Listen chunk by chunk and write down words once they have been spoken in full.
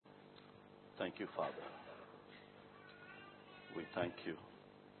thank you, Father. We thank you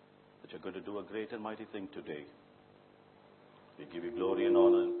that you're going to do a great and mighty thing today. We give you glory and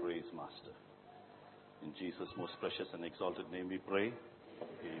honor and praise, Master. In Jesus' most precious and exalted name we pray.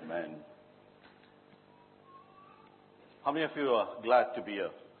 Amen. How many of you are glad to be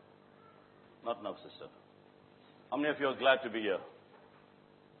here? Not now, sister. How many of you are glad to be here?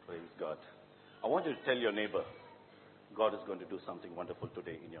 Praise God. I want you to tell your neighbor, God is going to do something wonderful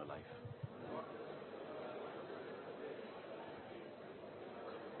today in your life.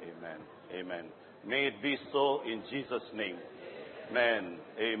 Amen. Amen. May it be so in Jesus' name. Amen.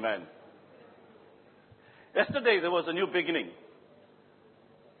 Amen. Yesterday there was a new beginning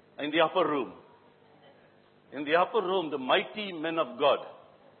in the upper room. In the upper room, the mighty men of God.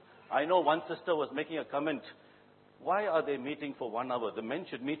 I know one sister was making a comment. Why are they meeting for 1 hour? The men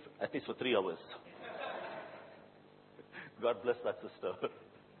should meet at least for 3 hours. God bless that sister.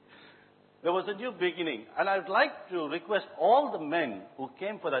 There was a new beginning. And I'd like to request all the men who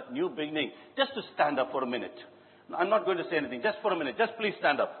came for that new beginning just to stand up for a minute. I'm not going to say anything. Just for a minute. Just please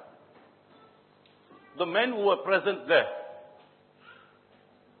stand up. The men who were present there.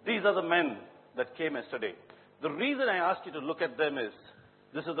 These are the men that came yesterday. The reason I asked you to look at them is,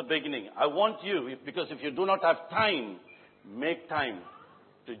 this is the beginning. I want you, because if you do not have time, make time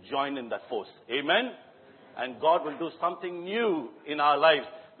to join in that force. Amen? And God will do something new in our lives,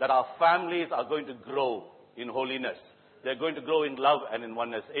 that our families are going to grow in holiness. They're going to grow in love and in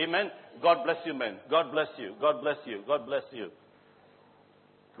oneness. Amen? God bless you, men. God bless you. God bless you. God bless you.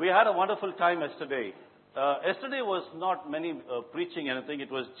 We had a wonderful time yesterday. Yesterday was not many preaching anything.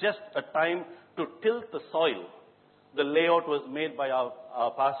 It was just a time to tilt the soil. The layout was made by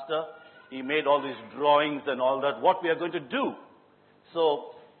our pastor. He made all these drawings and all that, what we are going to do.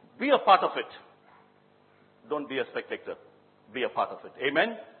 So, be a part of it. Don't be a spectator. Be a part of it.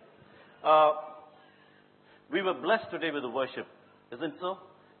 Amen? We were blessed today with the worship. Isn't so?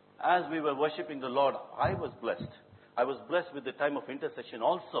 As we were worshiping the Lord, I was blessed. I was blessed with the time of intercession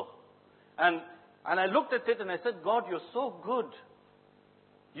also. And I looked at it and I said, God, you're so good.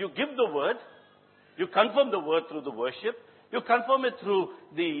 You give the word. You confirm the word through the worship. You confirm it through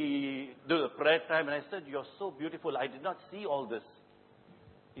the prayer time. And I said, you're so beautiful. I did not see all this.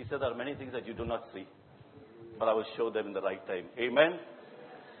 He said, there are many things that you do not see. But I will show them in the right time. Amen.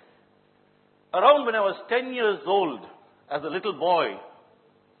 Around when I was 10 years old, as a little boy,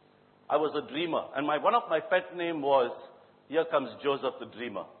 I was a dreamer. And one of my pet name was, here comes Joseph the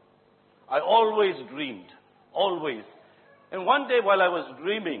dreamer. I always dreamed. Always. And one day while I was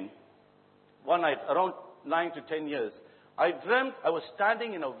dreaming, one night, around 9 to 10 years, I dreamt I was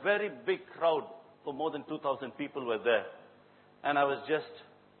standing in a very big crowd. For more than 2,000 people were there. And I was just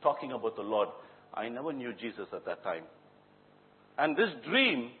talking about the Lord. I never knew Jesus at that time. And this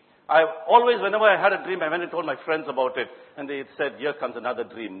dream, whenever I had a dream, I went and told my friends about it. And they said, here comes another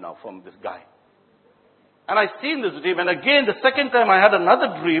dream now from this guy. And I seen this dream. And again, the second time I had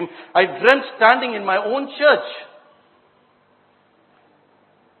another dream, I dreamt standing in my own church.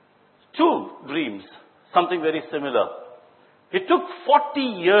 2 dreams, something very similar. It took 40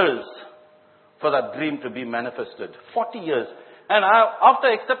 years for that dream to be manifested. 40 years. And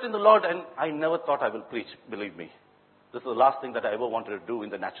after accepting the Lord, and I never thought I will preach, believe me. This is the last thing that I ever wanted to do in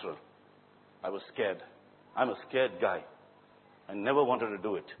the natural. I was scared. I'm a scared guy. I never wanted to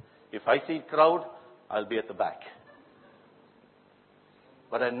do it. If I see a crowd, I'll be at the back.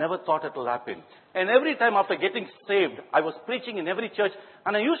 But I never thought it will happen. And every time after getting saved, I was preaching in every church.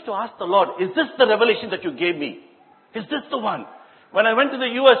 And I used to ask the Lord, is this the revelation that you gave me? Is this the one? When I went to the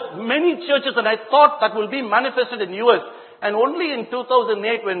US, many churches, and I thought that will be manifested in US. And only in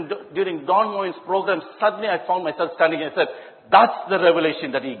 2008, during Don Moyne's program, suddenly I found myself standing and I said, that's the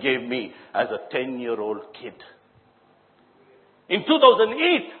revelation that he gave me as a 10-year-old kid. In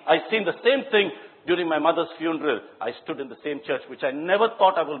 2008, I seen the same thing during my mother's funeral. I stood in the same church, which I never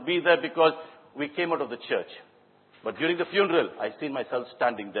thought I would be there because we came out of the church. But during the funeral, I seen myself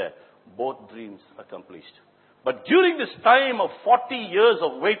standing there. Both dreams accomplished. But during this time of 40 years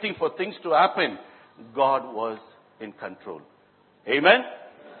of waiting for things to happen, God was in control. Amen?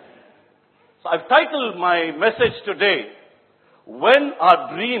 So I've titled my message today, When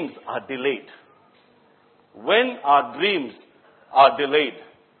Our Dreams Are Delayed. When our dreams are delayed.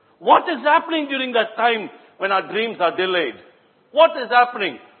 What is happening during that time when our dreams are delayed? What is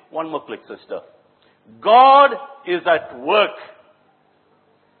happening? One more click, sister. God is at work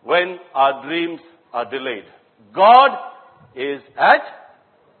when our dreams are delayed. God is at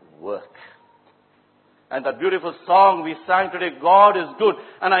work. And that beautiful song we sang today, God is good.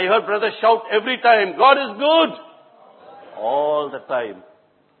 And I heard brother shout every time, God is good. All the time.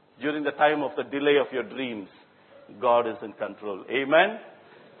 During the time of the delay of your dreams, God is in control. Amen.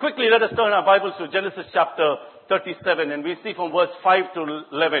 Quickly, let us turn our Bibles to Genesis chapter 37, and we see from verse 5 to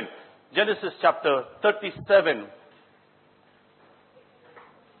 11. Genesis chapter 37.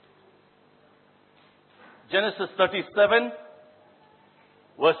 Genesis 37,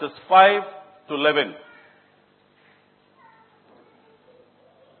 verses 5 to 11.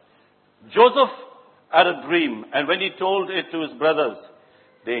 Joseph had a dream, and when he told it to his brothers,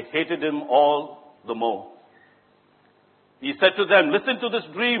 they hated him all the more. He said to them, "Listen to this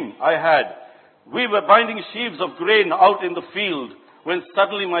dream I had. We were binding sheaves of grain out in the field, when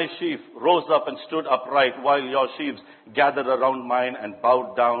suddenly my sheaf rose up and stood upright, while your sheaves gathered around mine and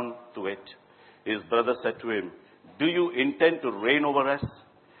bowed down to it." His brother said to him, "Do you intend to reign over us?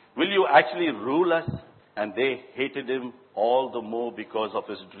 Will you actually rule us?" And they hated him all the more because of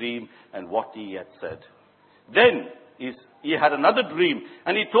his dream and what he had said. Then he had another dream,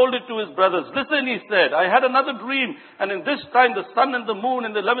 and he told it to his brothers. "Listen," he said, "I had another dream, and in this time the sun and the moon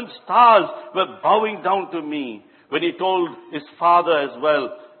and the 11 stars were bowing down to me." When he told his father as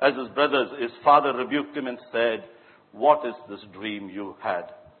well as his brothers, his father rebuked him and said, "What is this dream you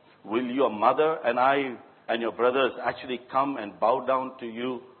had? Will your mother and I and your brothers actually come and bow down to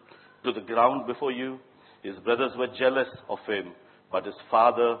you, to the ground before you?" His brothers were jealous of him, but his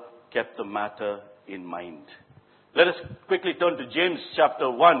father kept the matter in mind. Let us quickly turn to James chapter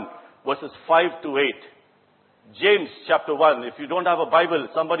 1, verses 5 to 8. James chapter 1. If you don't have a Bible,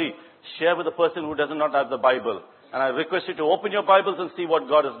 somebody share with the person who does not have the Bible. And I request you to open your Bibles and see what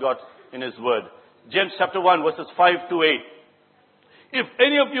God has got in His Word. James chapter 1, verses 5 to 8. "If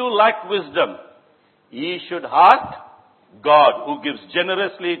any of you lack wisdom, ye should ask God, who gives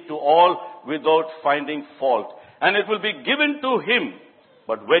generously to all without finding fault, and it will be given to him.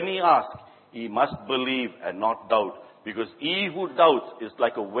 But when he asks, he must believe and not doubt, because he who doubts is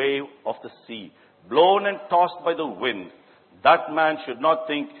like a wave of the sea, blown and tossed by the wind. That man should not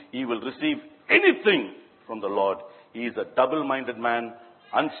think he will receive anything from the Lord. He is a double-minded man,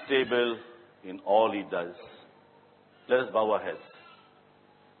 unstable in all he does." Let us bow our heads.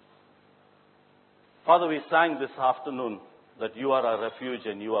 Father, we sang this afternoon that you are our refuge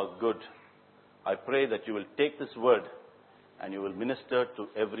and you are good. I pray that you will take this word and you will minister to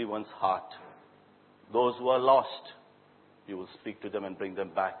everyone's heart. Those who are lost, you will speak to them and bring them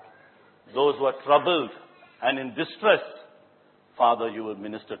back. Those who are troubled and in distress, Father, you will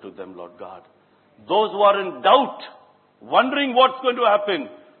minister to them, Lord God. Those who are in doubt, wondering what's going to happen,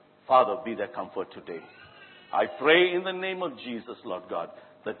 Father, be their comfort today. I pray in the name of Jesus, Lord God,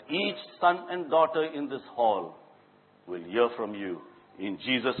 that each son and daughter in this hall will hear from you. In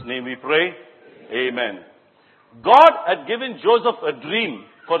Jesus' name we pray. Amen. God had given Joseph a dream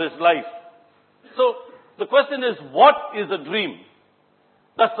for his life. So the question is, what is a dream?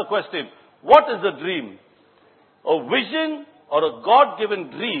 That's the question. What is a dream? A vision or a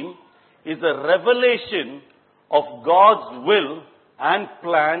God-given dream is a revelation of God's will and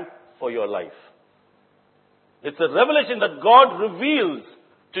plan for your life. It's a revelation that God reveals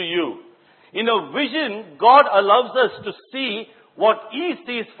to you. In a vision, God allows us to see what He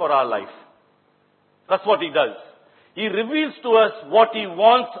sees for our life. That's what He does. He reveals to us what He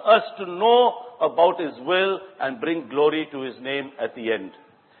wants us to know about His will and bring glory to His name at the end.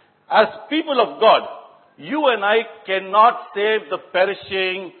 As people of God, you and I cannot save the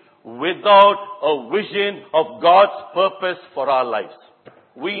perishing without a vision of God's purpose for our lives.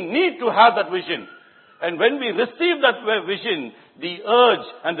 We need to have that vision. And when we receive that vision, the urge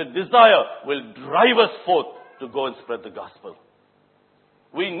and the desire will drive us forth to go and spread the gospel.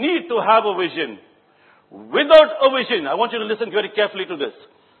 We need to have a vision. Without a vision, I want you to listen very carefully to this.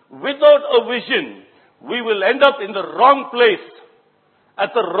 Without a vision, we will end up in the wrong place,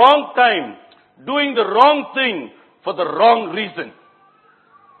 at the wrong time, doing the wrong thing for the wrong reason.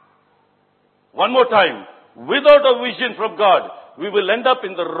 One more time. Without a vision from God, we will end up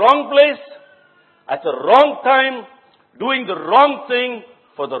in the wrong place, at the wrong time, doing the wrong thing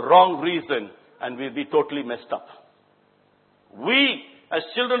for the wrong reason, and we'll be totally messed up. We, as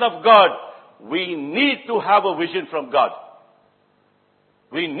children of God, we need to have a vision from God.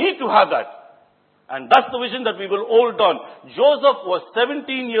 We need to have that. And that's the vision that we will hold on. Joseph was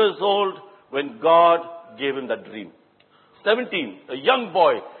 17 years old when God gave him that dream. 17, a young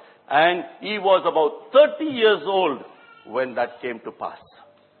boy. And he was about 30 years old when that came to pass.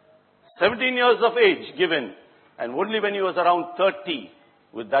 17 years of age given. And only when he was around 30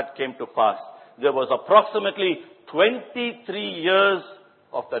 when that came to pass. There was approximately 23 years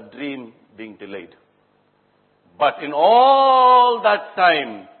of that dream being delayed. But in all that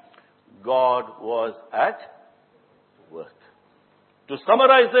time, God was at work. To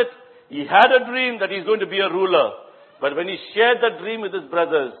summarize it, he had a dream that he's going to be a ruler. But when he shared that dream with his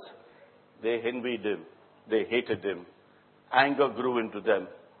brothers, they envied him. They hated him. Anger grew into them.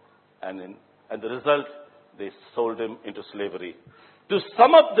 And the result, they sold him into slavery. To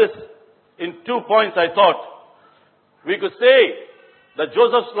sum up this in 2 points, I thought, we could say that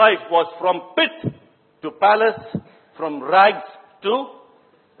Joseph's life was from pit to palace, from rags to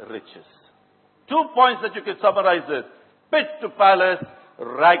riches. 2 points that you could summarize this. Pit to palace,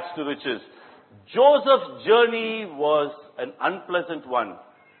 rags to riches. Joseph's journey was an unpleasant one,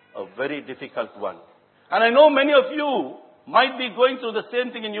 a very difficult one. And I know many of you might be going through the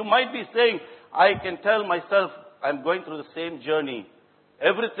same thing, and you might be saying, I can tell myself I'm going through the same journey.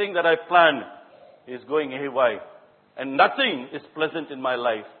 Everything that I planned is going haywire, and nothing is pleasant in my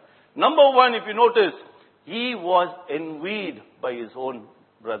life. Number one, if you notice, he was envied by his own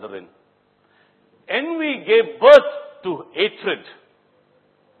brethren. Envy gave birth to hatred.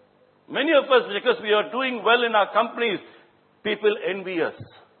 Many of us, because we are doing well in our companies, people envy us.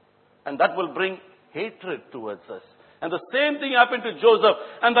 And that will bring hatred towards us. And the same thing happened to Joseph.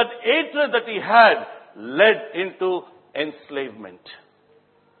 And that hatred that he had led into enslavement.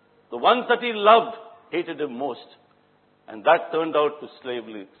 The ones that he loved hated him most. And that turned out to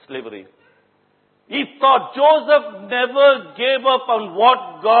slavery. He thought Joseph never gave up on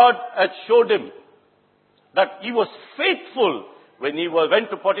what God had showed him. That he was faithful. When he went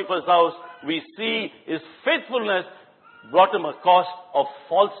to Potiphar's house, we see his faithfulness brought him a cost of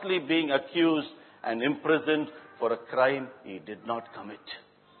falsely being accused and imprisoned for a crime he did not commit.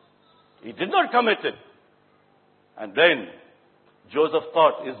 He did not commit it. And then Joseph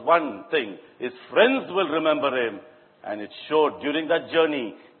thought is one thing. His friends will remember him. And it showed during that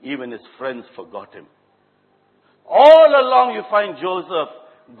journey, even his friends forgot him. All along you find Joseph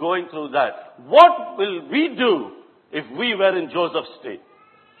going through that. What will we do if we were in Joseph's state?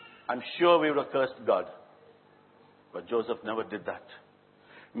 I'm sure we would have cursed God. But Joseph never did that.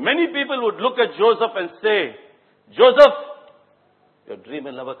 Many people would look at Joseph and say, Joseph, your dream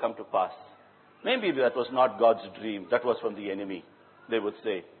will never come to pass. Maybe that was not God's dream. That was from the enemy, they would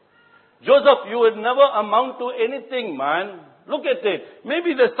say. Joseph, you will never amount to anything, man. Look at it.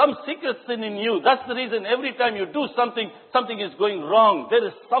 Maybe there's some secret sin in you. That's the reason every time you do something, something is going wrong. There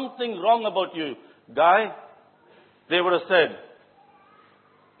is something wrong about you. Guy, they would have said,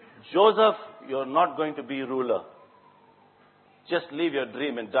 Joseph, you're not going to be ruler. Just leave your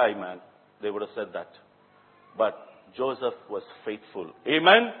dream and die, man. They would have said that. But Joseph was faithful.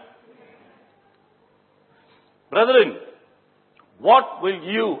 Amen? Brethren, what will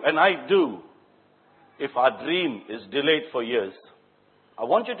you and I do if our dream is delayed for years? I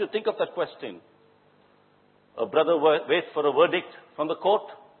want you to think of that question. A brother waits for a verdict from the court.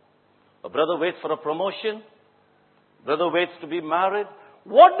 A brother waits for a promotion. Brother waits to be married.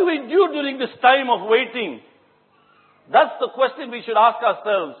 What do we do during this time of waiting? That's the question we should ask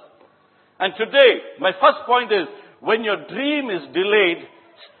ourselves. And today, my first point is, when your dream is delayed,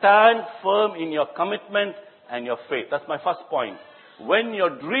 stand firm in your commitment and your faith. That's my first point. When your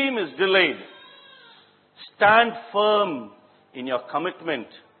dream is delayed, stand firm in your commitment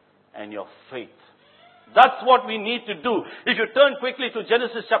and your faith. That's what we need to do. If you turn quickly to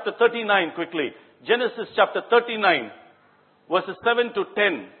Genesis chapter 39 quickly. Genesis chapter 39, verses 7 to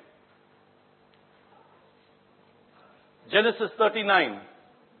 10. Genesis 39,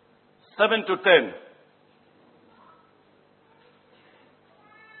 7 to 10.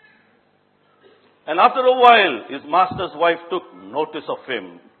 And after a while, his master's wife took notice of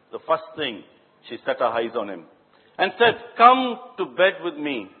him. The first thing, she set her eyes on him and said, come to bed with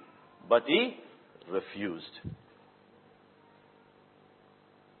me. But he refused.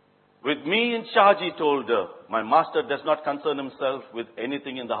 With me in charge, he told her, my master does not concern himself with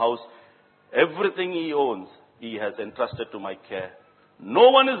anything in the house. Everything he owns, he has entrusted to my care. No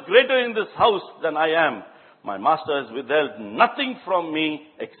one is greater in this house than I am. My master has withheld nothing from me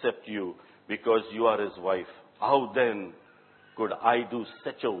except you, because you are his wife. How then could I do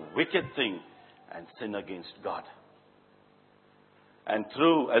such a wicked thing and sin against God? And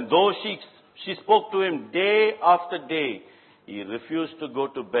though she spoke to him day after day, he refused to go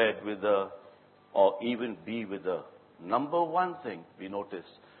to bed with her or even be with her. Number one thing we notice,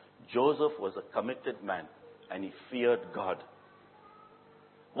 Joseph was a committed man and he feared God.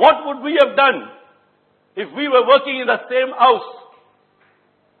 What would we have done if we were working in the same house?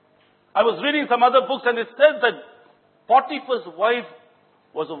 I was reading some other books and it says that Potiphar's wife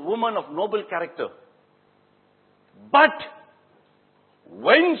was a woman of noble character. But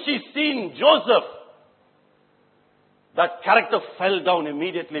when she seen Joseph, that character fell down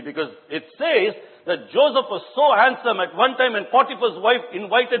immediately, because it says that Joseph was so handsome at one time, and Potiphar's wife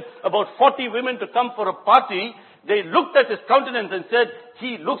invited about 40 women to come for a party. They looked at his countenance and said,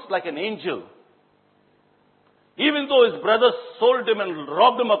 he looks like an angel. Even though his brothers sold him and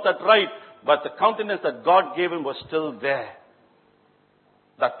robbed him of that right, but the countenance that God gave him was still there.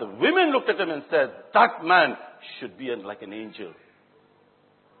 That the women looked at him and said, that man should be like an angel.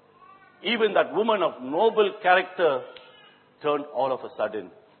 Even that woman of noble character turned all of a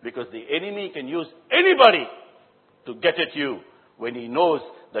sudden, because the enemy can use anybody to get at you when he knows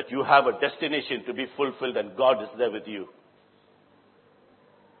that you have a destination to be fulfilled and God is there with you.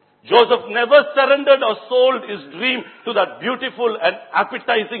 Joseph never surrendered or sold his dream to that beautiful and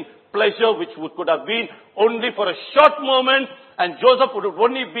appetizing pleasure which could have been only for a short moment, and Joseph would have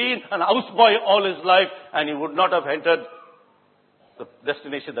only been an houseboy all his life, and he would not have entered the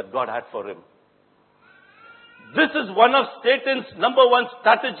destination that God had for him. This is one of Satan's number one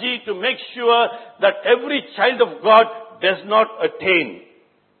strategy to make sure that every child of God does not attain.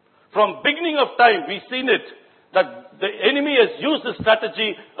 From beginning of time, we've seen it, that the enemy has used this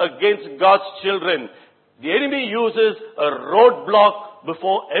strategy against God's children. The enemy uses a roadblock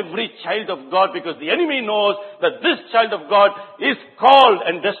before every child of God, because the enemy knows that this child of God is called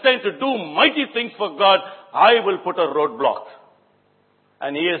and destined to do mighty things for God. I will put a roadblock.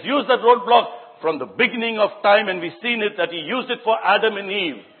 And he has used that roadblock from the beginning of time, and we've seen it that he used it for Adam and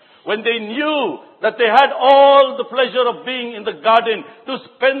Eve. When they knew that they had all the pleasure of being in the garden, to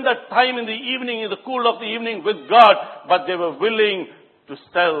spend that time in the evening, in the cool of the evening with God, but they were willing to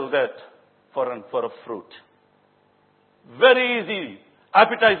sell that for a fruit. Very easy,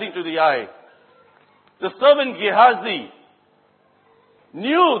 appetizing to the eye. The servant Gehazi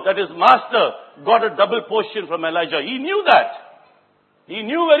knew that his master got a double portion from Elijah. He knew that. He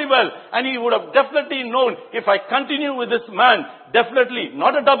knew very well, and he would have definitely known, if I continue with this man, definitely,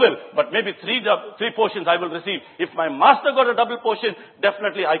 not a double, but maybe three portions I will receive. If my master got a double portion,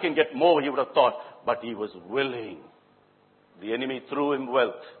 definitely I can get more, he would have thought. But he was willing. The enemy threw him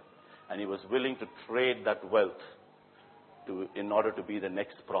wealth, and he was willing to trade that wealth in order to be the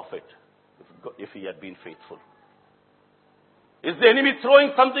next prophet, if he had been faithful. Is the enemy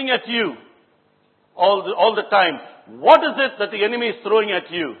throwing something at you all the time? What is it that the enemy is throwing at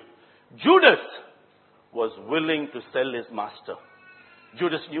you? Judas was willing to sell his master.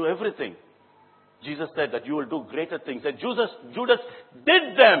 Judas knew everything. Jesus said that you will do greater things. And Judas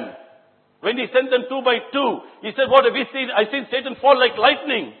did them. When he sent them 2 by 2, he said, what have we seen? I've seen Satan fall like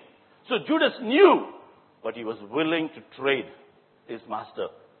lightning. So Judas knew, but he was willing to trade his master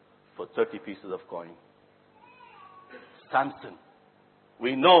for 30 pieces of coin. Samson.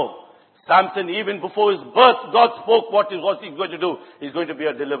 We know Samson, even before his birth, God spoke what he's going to do. He's going to be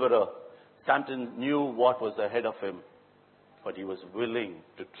a deliverer. Samson knew what was ahead of him, but he was willing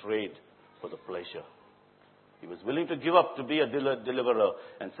to trade for the pleasure. He was willing to give up to be a deliverer,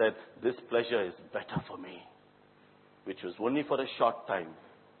 and said, this pleasure is better for me, which was only for a short time.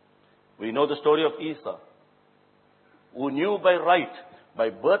 We know the story of Esau, who knew by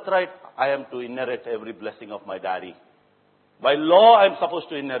birthright, I am to inherit every blessing of my daddy. By law, I am supposed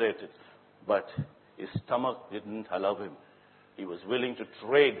to inherit it. But his stomach didn't allow him. He was willing to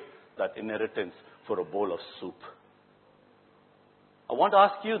trade that inheritance for a bowl of soup. I want to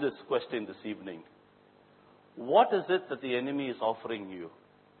ask you this question this evening. What is it that the enemy is offering you?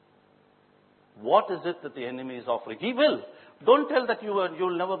 What is it that the enemy is offering? He will. Don't tell that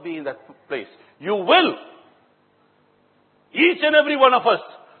you'll never be in that place. You will. Each and every one of us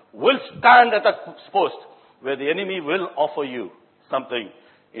will stand at that post where the enemy will offer you something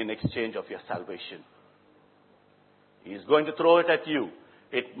in exchange of your salvation. He is going to throw it at you.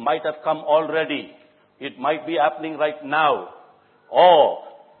 It might have come already. It might be happening right now or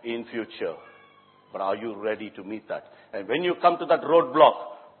in future. But are you ready to meet that? And when you come to that roadblock,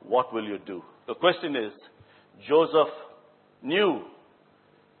 what will you do? The question is, Joseph knew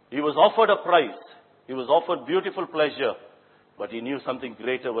he was offered a prize. He was offered beautiful pleasure, but he knew something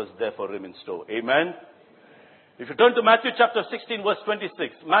greater was there for him in store. Amen? If you turn to Matthew chapter 16, verse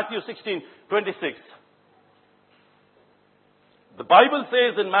 26. Matthew 16, 26. The Bible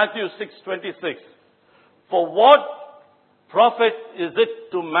says in Matthew 6:26, for what profit is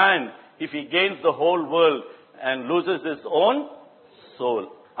it to man if he gains the whole world and loses his own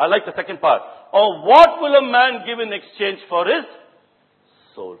soul? I like the second part. Or what will a man give in exchange for his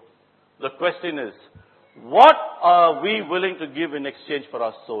soul? The question is, what are we willing to give in exchange for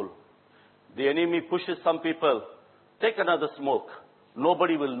our soul? The enemy pushes some people, take another smoke.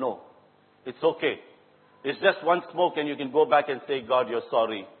 Nobody will know. It's okay. It's just one smoke and you can go back and say, God, you're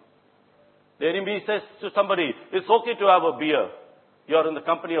sorry. The enemy says to somebody, it's okay to have a beer. You are in the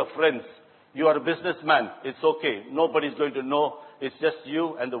company of friends. You are a businessman. It's okay. Nobody's going to know. It's just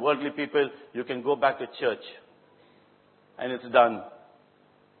you and the worldly people. You can go back to church. And it's done.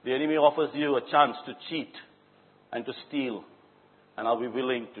 The enemy offers you a chance to cheat and to steal. And are we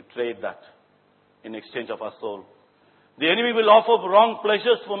willing to trade that in exchange of our soul? The enemy will offer wrong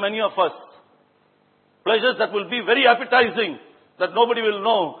pleasures for many of us. Pleasures that will be very appetizing, that nobody will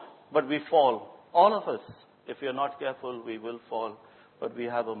know, but we fall. All of us. If we are not careful, we will fall. But we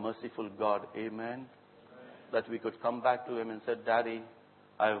have a merciful God. Amen. That we could come back to Him and say, Daddy,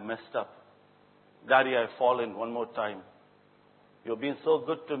 I have messed up. Daddy, I have fallen one more time. You've been so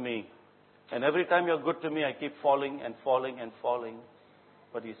good to me. And every time you're good to me, I keep falling and falling and falling.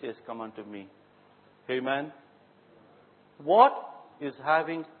 But He says, come unto me. Amen. What is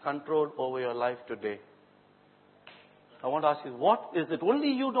having control over your life today? I want to ask you, what is it?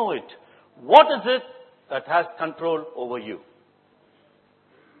 Only you know it. What is it that has control over you?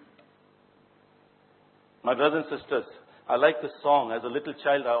 My brothers and sisters, I like this song. As a little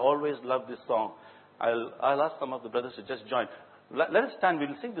child, I always loved this song. I'll ask some of the brothers to just join. Let us stand.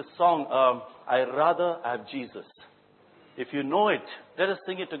 We'll sing this song, I Rather Have Jesus. If you know it, let us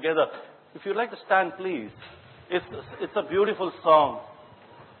sing it together. If you'd like to stand, please. It's a beautiful song.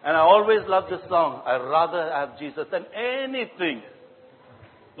 And I always love this song. I rather have Jesus than anything.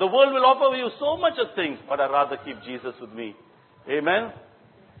 The world will offer you so much of things, but I'd rather keep Jesus with me. Amen?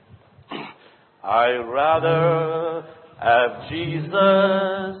 I rather have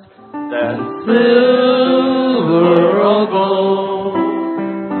Jesus than silver or gold.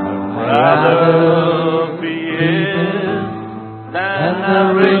 I'd rather be His than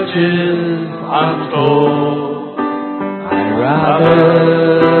have riches untold. I'd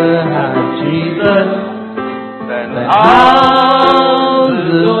rather have Jesus than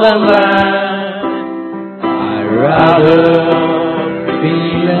houses and land. I'd rather be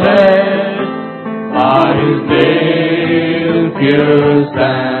led by His nail-pierced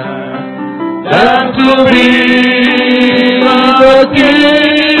hand than to be the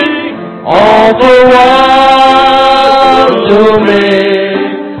king of the world domain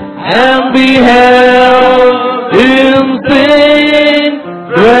and be held in sin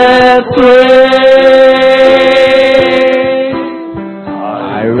restraint.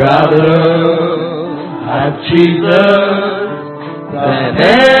 I'd rather have Jesus than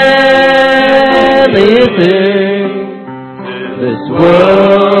anything this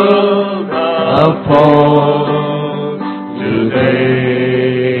world affords today.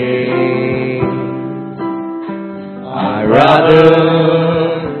 I'd rather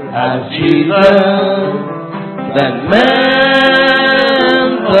have Jesus than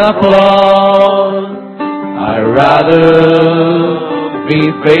man's applause. I'd rather be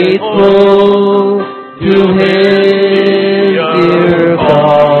faithful to His dear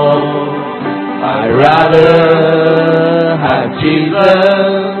cause. I'd rather have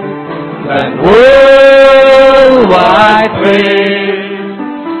Jesus than worldwide fame.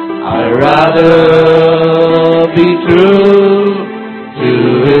 I'd rather be true to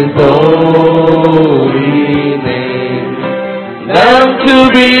His holy name than to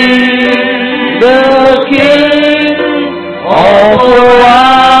be the king of the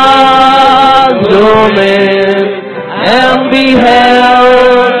wide domain and be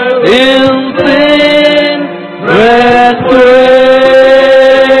held in sin restraint.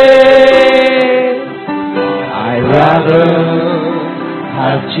 I'd rather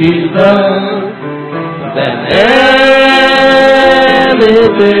have Jesus than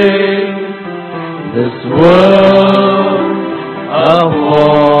anything this world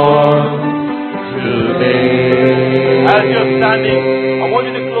affords today. As you're standing, I want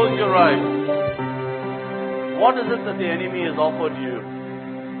you to close your eyes. What is it that the enemy has offered you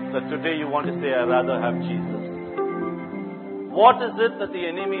that today you want to say, I'd rather have Jesus? What is it that the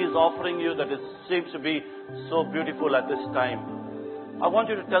enemy is offering you that seems to be so beautiful at this time? I want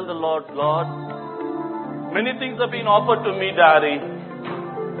you to tell the Lord, Lord, many things have been offered to me, Daddy,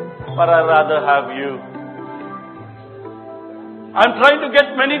 but I'd rather have you. I'm trying to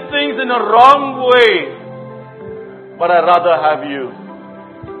get many things in a wrong way, but I'd rather have you.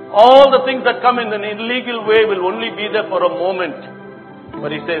 All the things that come in an illegal way will only be there for a moment.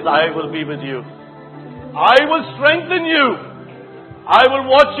 But He says, I will be with you. I will strengthen you. I will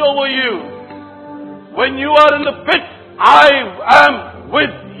watch over you. When you are in the pit, I am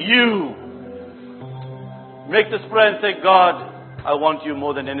with you. Make this prayer and say, God, I want you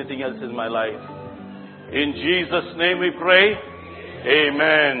more than anything else in my life. In Jesus' name we pray.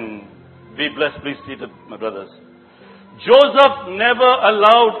 Amen. Be blessed. Please seated, my brothers. Joseph never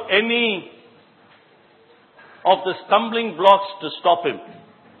allowed any of the stumbling blocks to stop him.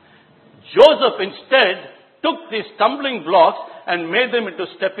 Joseph instead took these stumbling blocks and made them into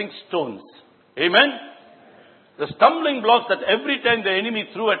stepping stones. Amen? The stumbling blocks that every time the enemy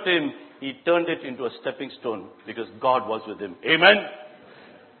threw at him, he turned it into a stepping stone because God was with him. Amen?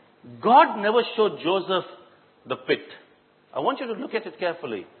 God never showed Joseph the pit. I want you to look at it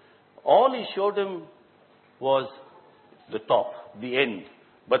carefully. All he showed him was the top, the end.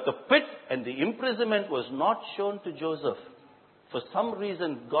 But the pit and the imprisonment was not shown to Joseph. For some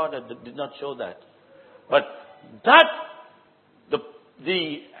reason, God did not show that. But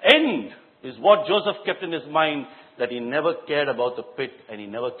the end is what Joseph kept in his mind, that he never cared about the pit and he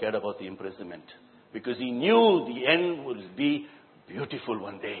never cared about the imprisonment. Because he knew the end would be beautiful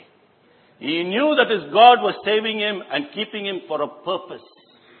one day. He knew that his God was saving him and keeping him for a purpose.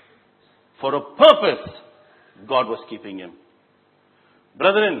 For a purpose, God was keeping him.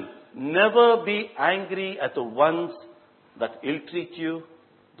 Brethren, never be angry at the ones that ill-treat you,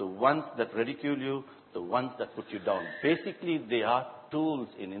 the ones that ridicule you, the ones that put you down. Basically, they are tools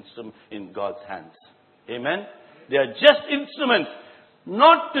in God's hands. Amen? They are just instruments,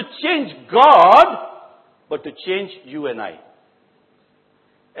 not to change God, but to change you and I.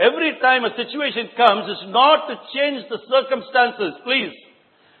 Every time a situation comes, it's not to change the circumstances, please.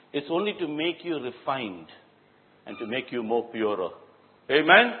 It's only to make you refined and to make you more purer.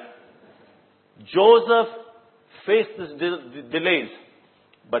 Amen? Joseph faced these delays,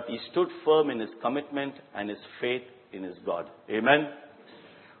 but he stood firm in his commitment and his faith in his God. Amen?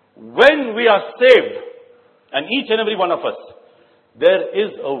 When we are saved, and each and every one of us, there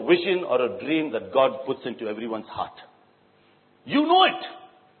is a vision or a dream that God puts into everyone's heart. You know it.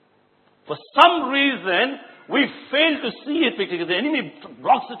 For some reason, we fail to see it because the enemy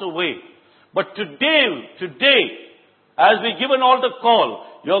blocks it away. But today, as we give an altar call,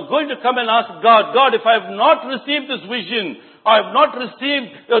 you're going to come and ask God, God, if I have not received this vision, I have not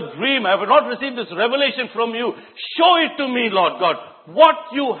received a dream, I have not received this revelation from you, show it to me, Lord God.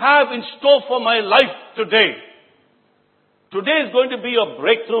 What you have in store for my life today. Today is going to be a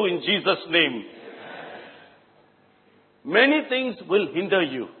breakthrough in Jesus' name. Many things will hinder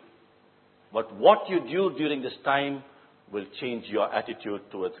you. But what you do during this time will change your attitude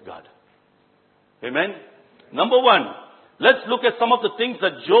towards God. Amen? Number one, let's look at some of the things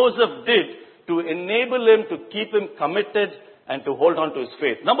that Joseph did to enable him to keep him committed and to hold on to his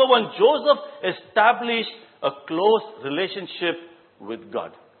faith. Number one, Joseph established a close relationship with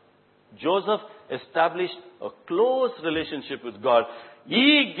God. Joseph established a close relationship with God.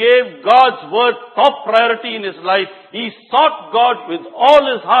 He gave God's word top priority in his life. He sought God with all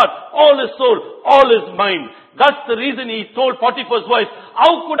his heart, all his soul, all his mind. That's the reason he told Potiphar's wife,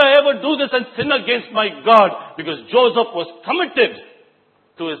 how could I ever do this and sin against my God? Because Joseph was committed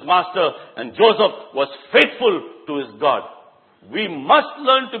to his master and Joseph was faithful to his God. We must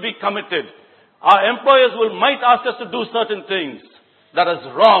learn to be committed. Our employers might ask us to do certain things. That is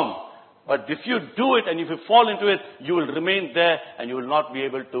wrong. But if you do it and if you fall into it, you will remain there and you will not be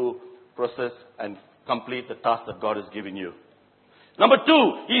able to process and complete the task that God has given you. Number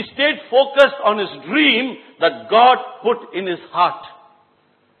two, he stayed focused on his dream that God put in his heart.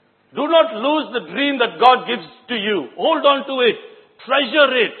 Do not lose the dream that God gives to you. Hold on to it.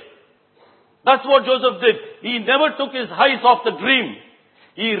 Treasure it. That's what Joseph did. He never took his eyes off the dream.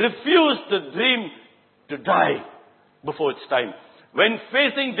 He refused the dream to die before its time. When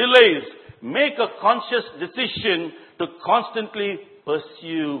facing delays, make a conscious decision to constantly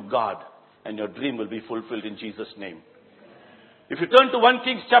pursue God. And your dream will be fulfilled in Jesus' name. If you turn to 1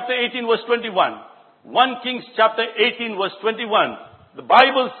 Kings chapter 18 verse 21. 1 Kings chapter 18 verse 21. The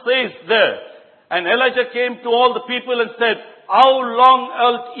Bible says there, and Elijah came to all the people and said, how long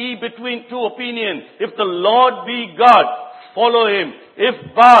elt ye between two opinions? If the Lord be God, follow him.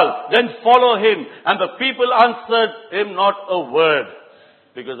 If Baal, then follow him. And the people answered him not a word,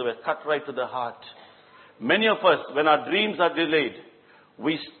 because they were cut right to the heart. Many of us, when our dreams are delayed,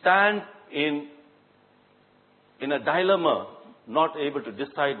 we stand in a dilemma, not able to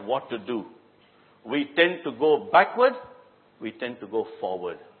decide what to do. We tend to go backward, we tend to go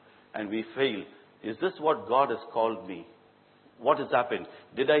forward. And we fail. Is this what God has called me? What has happened?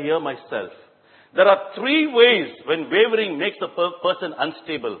 Did I hear myself? There are three ways when wavering makes a person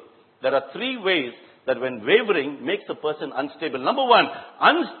unstable. There are three ways that when wavering makes a person unstable. Number one,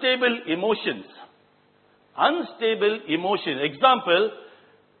 unstable emotions. Unstable emotion. Example,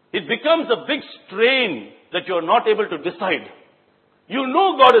 it becomes a big strain that you are not able to decide. You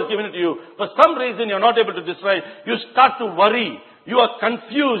know God has given it to you. For some reason you are not able to decide. You start to worry. You are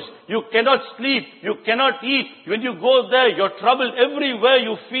confused. You cannot sleep. You cannot eat. When you go there, you're troubled. Everywhere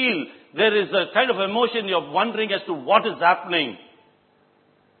you feel there is a kind of emotion you're wondering as to what is happening.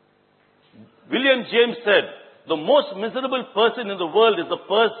 William James said, the most miserable person in the world is the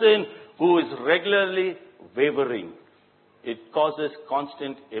person who is regularly wavering. It causes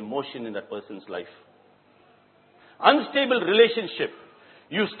constant emotion in that person's life. Unstable relationship.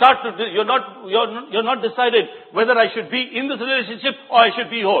 You're not decided whether I should be in this relationship or I should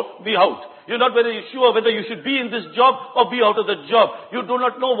be out. You're not sure whether you should be in this job or be out of the job. You do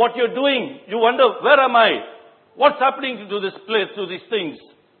not know what you're doing. You wonder, where am I? What's happening to this place, to these things?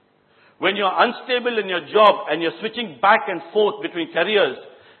 When you're unstable in your job and you're switching back and forth between careers,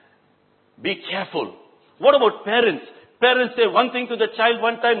 be careful. What about parents? Parents say one thing to the child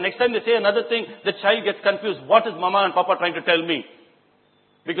one time, next time they say another thing, the child gets confused. What is mama and papa trying to tell me?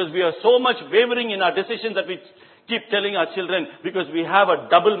 Because we are so much wavering in our decisions that we keep telling our children, because we have a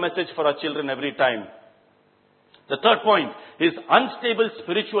double message for our children every time. The third point is unstable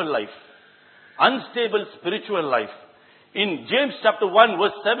spiritual life. Unstable spiritual life. In James chapter 1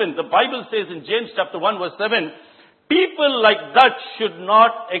 verse 7, the Bible says in James chapter 1 verse 7, people like that should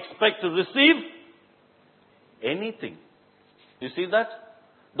not expect to receive anything. You see that?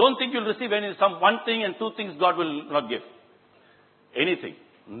 Don't think you'll receive one thing and two things God will not give. Anything.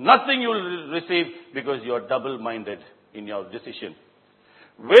 Nothing you will receive because you are double-minded in your decision.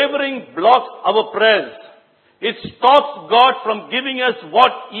 Wavering blocks our prayers. It stops God from giving us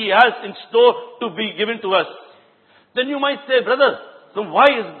what He has in store to be given to us. Then you might say, brother, so why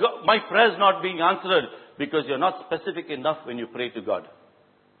is my prayers not being answered? Because you're not specific enough when you pray to God.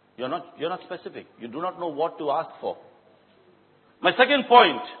 You're not specific. You do not know what to ask for. My second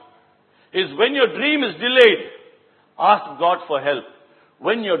point is when your dream is delayed, ask God for help.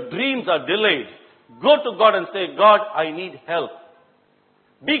 When your dreams are delayed, go to God and say, God, I need help.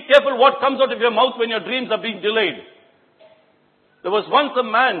 Be careful what comes out of your mouth when your dreams are being delayed. There was once a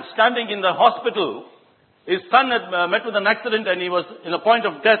man standing in the hospital. His son had met with an accident and he was in a point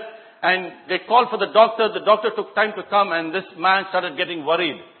of death. And they called for the doctor. The doctor took time to come and this man started getting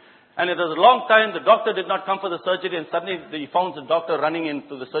worried. And it was a long time. The doctor did not come for the surgery and suddenly he found the doctor running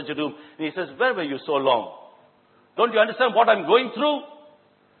into the surgery room. And he says, where were you so long? Don't you understand what I'm going through?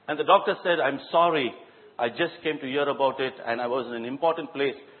 And the doctor said, I'm sorry. I just came to hear about it and I was in an important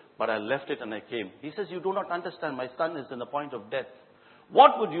place, but I left it and I came. He says, you do not understand. My son is in the point of death.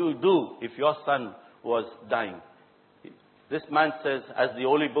 What would you do if your son was dying? This man says, as the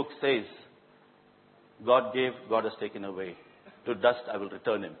Holy Book says, God gave, God has taken away. To dust I will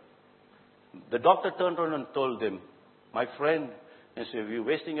return him. The doctor turned around and told him, my friend, instead of you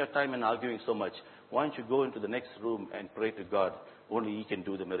wasting your time and arguing so much, why don't you go into the next room and pray to God? Only He can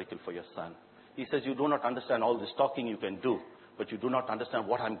do the miracle for your son. He says, you do not understand all this talking you can do, but you do not understand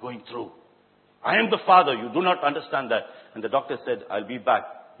what I'm going through. I am the father. You do not understand that. And the doctor said, I'll be back.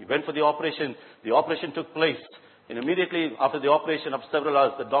 He went for the operation. The operation took place. And immediately after the operation of several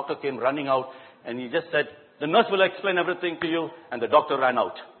hours, the doctor came running out and he just said, the nurse will explain everything to you. And the doctor ran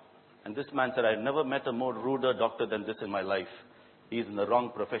out. And this man said, I've never met a more ruder doctor than this in my life. He's in the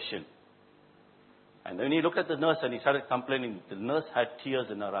wrong profession. And when he looked at the nurse and he started complaining, the nurse had tears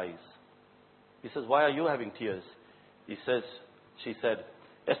in her eyes. He says, why are you having tears? She said,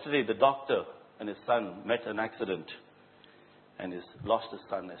 yesterday the doctor and his son met an accident and he's lost his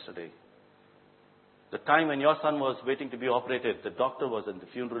son yesterday. The time when your son was waiting to be operated, the doctor was in the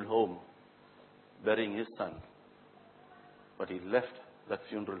funeral home burying his son. But he left that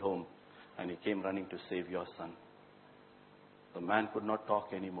funeral home and he came running to save your son. The man could not talk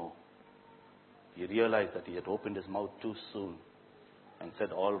anymore. He realized that he had opened his mouth too soon and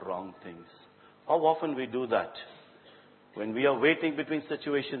said all wrong things. How often we do that? When we are waiting between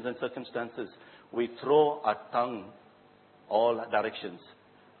situations and circumstances, we throw our tongue all directions.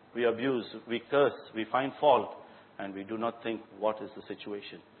 We abuse, we curse, we find fault, and we do not think what is the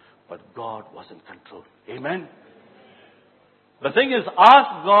situation. But God was in control. Amen? The thing is,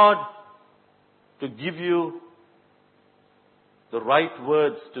 ask God to give you the right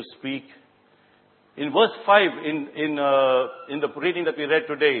words to speak. In verse 5, in the reading that we read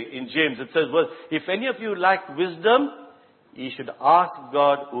today in James, it says, well, if any of you lack wisdom, ye should ask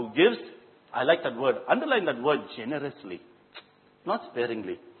God who gives. I like that word. Underline that word, generously. Not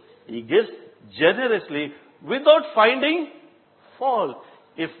sparingly. He gives generously without finding fault.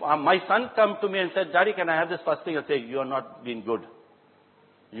 If my son come to me and said, Daddy, can I have this first thing? I'll say, you are not being good.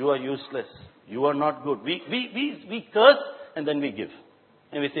 You are useless. You are not good. We curse and then we give.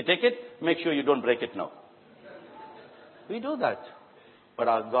 And we say, take it, make sure you don't break it now. We do that. But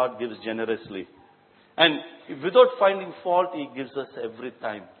our God gives generously. And without finding fault, He gives us every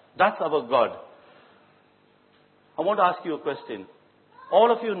time. That's our God. I want to ask you a question.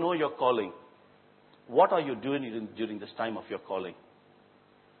 All of you know your calling. What are you doing during this time of your calling?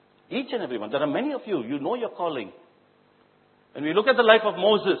 Each and every one. There are many of you. You know your calling. When we look at the life of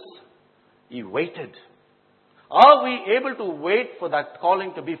Moses, he waited. Are we able to wait for that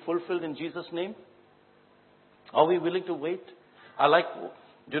calling to be fulfilled in Jesus' name? Are we willing to wait? I like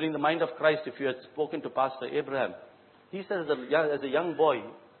during the Mind of Christ, if you had spoken to Pastor Abraham, he says that as a young boy,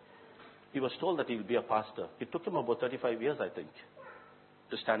 he was told that he will be a pastor. It took him about 35 years, I think,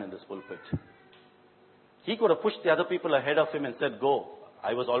 to stand in this pulpit. He could have pushed the other people ahead of him and said, go.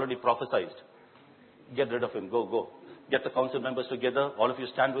 I was already prophesied. Get rid of him. Go. Get the council members together. All of you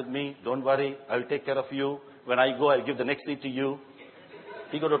stand with me. Don't worry. I'll take care of you. When I go, I'll give the next seat to you.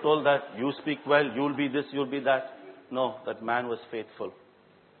 He could have told that, you speak well, you'll be this, you'll be that. No, that man was faithful.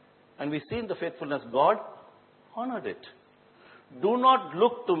 And we see in the faithfulness, God honored it. Do not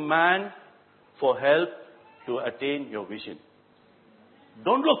look to man for help to attain your vision.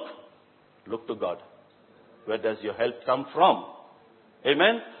 Don't look. Look to God. Where does your help come from?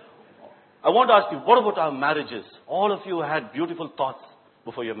 Amen? I want to ask you, what about our marriages? All of you had beautiful thoughts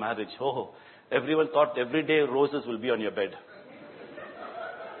before your marriage. Oh, everyone thought every day roses will be on your bed.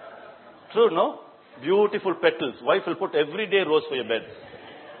 True, no? Beautiful petals. Wife will put every day rose for your bed.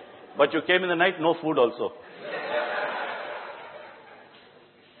 But you came in the night, no food also.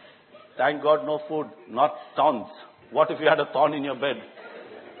 Thank God, no food, not thorns. What if you had a thorn in your bed?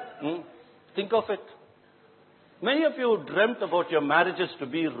 Think of it. Many of you dreamt about your marriages to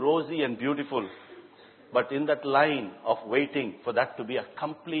be rosy and beautiful. But in that line of waiting for that to be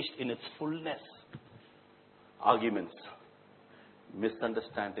accomplished in its fullness, arguments,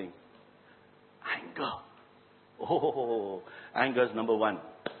 misunderstanding, anger. Oh, anger is number one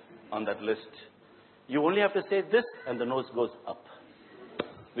on that list. You only have to say this and the nose goes up.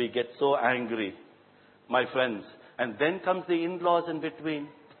 We get so angry, my friends. And then comes the in-laws in between,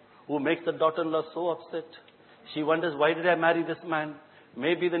 who makes the daughter-in-law so upset. She wonders, why did I marry this man?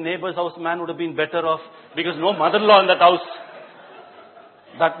 Maybe the neighbor's house man would have been better off because no mother-in-law in that house.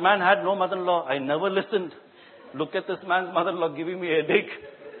 That man had no mother-in-law. I never listened. Look at this man's mother-in-law giving me a headache.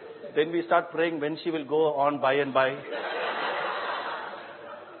 Then we start praying when she will go on by and by.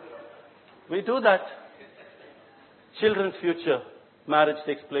 We do that. Children's future. Marriage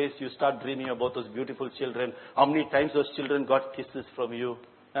takes place. You start dreaming about those beautiful children. How many times those children got kisses from you.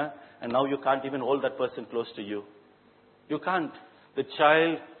 And now you can't even hold that person close to you. You can't. The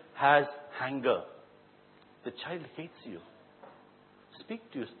child has anger. The child hates you. Speak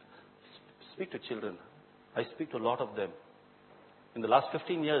to children. I speak to a lot of them. In the last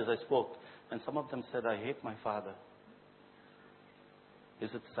 15 years I spoke, and some of them said, I hate my father. Is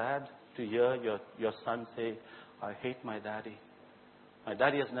it sad to hear your son say, I hate my daddy? My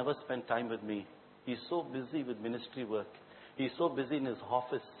daddy has never spent time with me. He's so busy with ministry work. He's so busy in his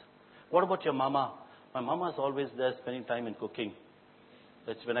office. What about your mama? My mama is always there spending time in cooking.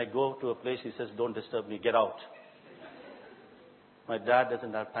 That's when I go to a place, he says, don't disturb me, get out. My dad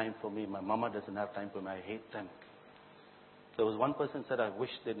doesn't have time for me. My mama doesn't have time for me. I hate them. There was one person said, I wish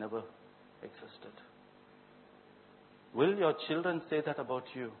they never existed. Will your children say that about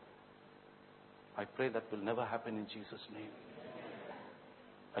you? I pray that will never happen in Jesus' name.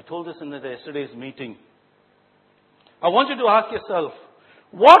 I told this in yesterday's meeting. I want you to ask yourself,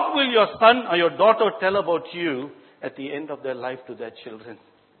 what will your son or your daughter tell about you at the end of their life to their children?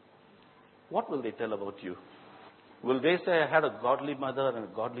 What will they tell about you? Will they say, I had a godly mother and a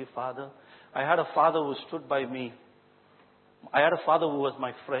godly father? I had a father who stood by me. I had a father who was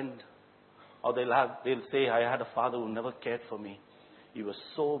my friend. Or they'll say, I had a father who never cared for me. He was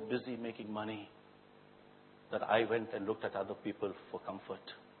so busy making money that I went and looked at other people for comfort.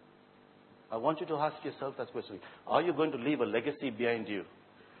 I want you to ask yourself that question. Are you going to leave a legacy behind you?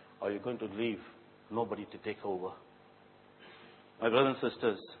 Or are you going to leave nobody to take over? My brothers and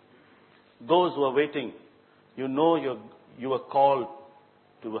sisters, those who are waiting, you know you are called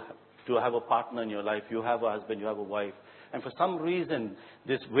to have a partner in your life. You have a husband, you have a wife. And for some reason,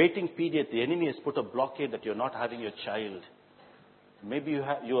 this waiting period, the enemy has put a blockade that you're not having your child. Maybe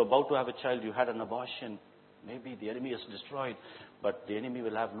you're about to have a child, you had an abortion. Maybe the enemy is destroyed, but the enemy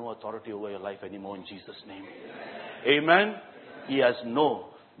will have no authority over your life anymore in Jesus' name. Amen? He has no.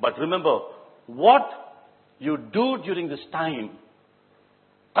 But remember, what you do during this time,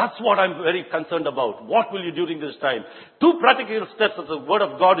 that's what I'm very concerned about. What will you do during this time? 2 practical steps that the Word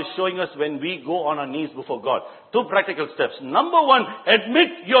of God is showing us when we go on our knees before God. 2 practical steps. Number 1, admit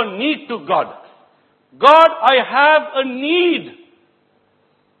your need to God. God, I have a need.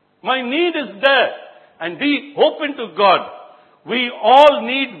 My need is there. And be open to God. We all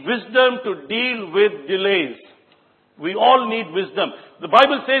need wisdom to deal with delays. We all need wisdom. The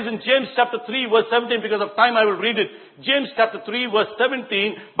Bible says in James chapter 3 verse 17, because of time I will read it. James chapter 3 verse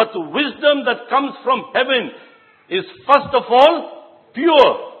 17, but the wisdom that comes from heaven is first of all pure,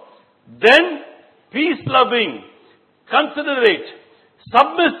 then peace-loving, considerate,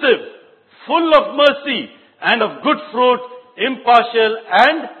 submissive, full of mercy and of good fruit, impartial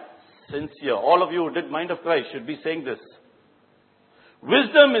and sincere. All of you who did Mind of Christ should be saying this.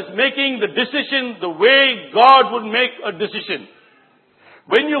 Wisdom is making the decision the way God would make a decision.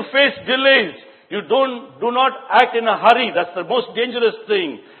 When you face delays, you do not act in a hurry. That's the most dangerous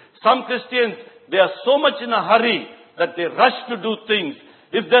thing. Some Christians, they are so much in a hurry that they rush to do things.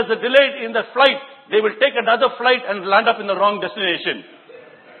 If there's a delay in the flight, they will take another flight and land up in the wrong destination.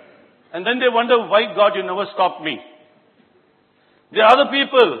 And then they wonder, why God, you never stopped me? There are other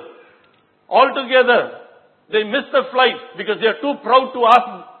people, altogether, they miss the flight because they are too proud to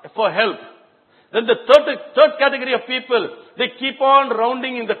ask for help. Then the third category of people, they keep on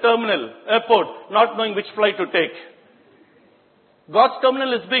rounding in the terminal, airport, not knowing which flight to take. God's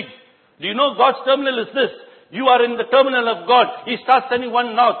terminal is big. Do you know God's terminal is this? You are in the terminal of God. He starts sending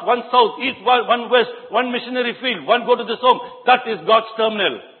one north, one south, east, one west, one missionary field, one go to this home. That is God's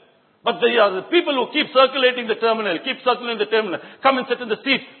terminal. But there are the people who keep circulating the terminal, come and sit in the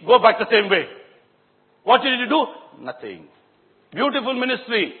seat, go back the same way. What did you do? Nothing. Beautiful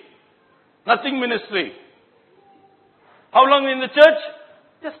ministry. Nothing ministry. How long in the church?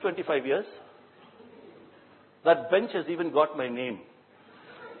 Just 25 years. That bench has even got my name.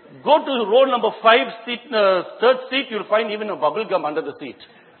 Go to row number 5, third seat, you'll find even a bubble gum under the seat.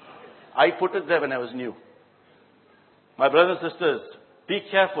 I put it there when I was new. My brothers and sisters, be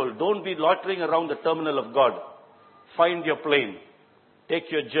careful. Don't be loitering around the terminal of God. Find your plane. Take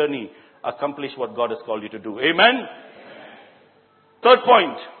your journey. Accomplish what God has called you to do. Amen? Third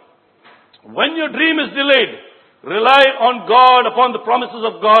point. When your dream is delayed, rely on God, upon the promises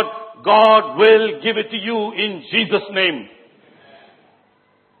of God. God will give it to you in Jesus' name.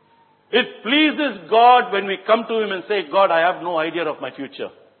 It pleases God when we come to Him and say, God, I have no idea of my future.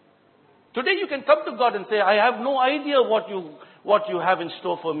 Today you can come to God and say, I have no idea what you have in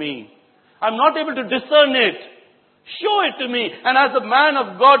store for me. I'm not able to discern it. Show it to me. And as a man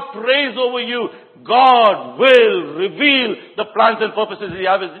of God prays over you, God will reveal the plans and purposes He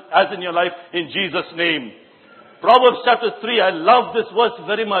has in your life in Jesus' name. Proverbs chapter 3, I love this verse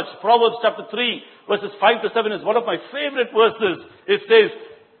very much. Proverbs chapter 3, verses 5 to 7 is one of my favorite verses. It says,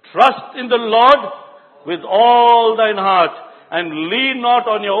 trust in the Lord with all thine heart and lean not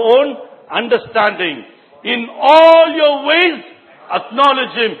on your own understanding. In all your ways,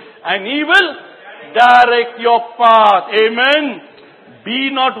 acknowledge Him and He will direct your path. Amen. Be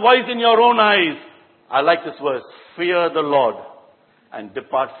not wise in your own eyes. I like this verse. Fear the Lord and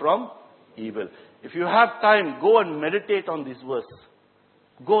depart from evil. If you have time, go and meditate on this verse.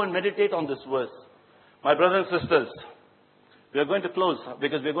 Go and meditate on this verse. My brothers and sisters, we are going to close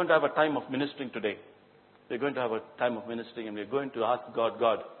because we are going to have a time of ministering today. We are going to have a time of ministering and we are going to ask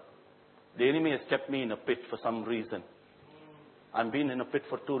God, the enemy has kept me in a pit for some reason. I've been in a pit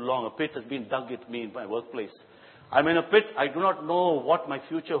for too long. A pit has been dug at me in my workplace. I'm in a pit. I do not know what my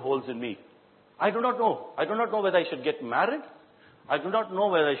future holds in me. I do not know. I do not know whether I should get married. I do not know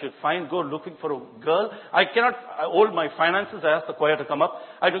whether I should go looking for a girl. I cannot hold my finances. I ask the choir to come up.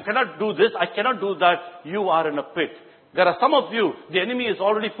 Cannot do this. I cannot do that. You are in a pit. There are some of you, the enemy has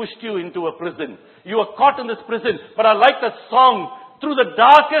already pushed you into a prison. You are caught in this prison. But I like that song, through the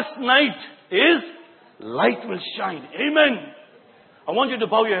darkest night light will shine. Amen. I want you to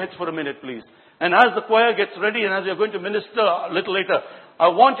bow your heads for a minute, please. And as the choir gets ready and as we are going to minister a little later, I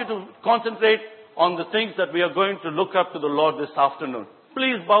want you to concentrate on the things that we are going to look up to the Lord this afternoon.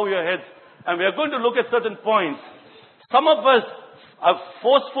 Please bow your heads. And we are going to look at certain points. Some of us have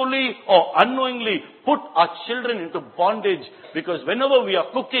forcefully or unknowingly put our children into bondage because whenever we are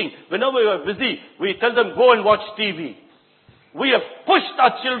cooking, whenever we are busy, we tell them, go and watch TV. We have pushed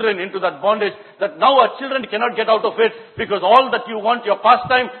our children into that bondage that now our children cannot get out of it because all that you want, your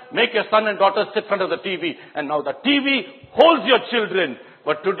pastime, make your son and daughter sit in front of the TV. And now the TV holds your children.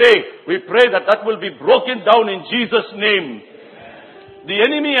 But today, we pray that will be broken down in Jesus' name. The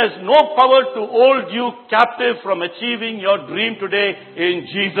enemy has no power to hold you captive from achieving your dream today in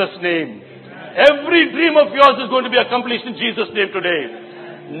Jesus' name. Every dream of yours is going to be accomplished in Jesus' name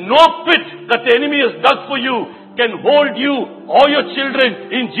today. No pit that the enemy has dug for you can hold you or your children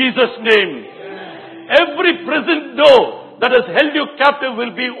in Jesus' name. Every prison door that has held you captive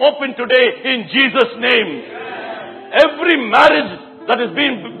will be opened today in Jesus' name. Every marriage that is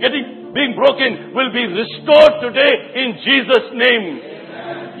being broken will be restored today in Jesus' name.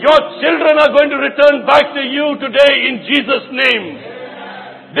 Your children are going to return back to you today in Jesus' name.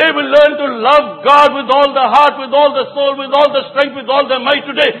 They will learn to love God with all the heart, with all the soul, with all the strength, with all the might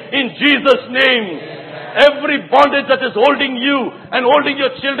today in Jesus' name. Every bondage that is holding you and holding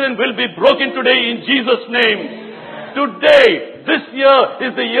your children will be broken today in Jesus' name. Today, this year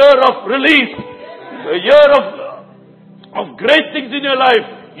is the year of release, a year of great things in your life.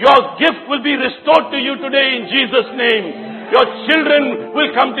 Your gift will be restored to you today in Jesus' name. Your children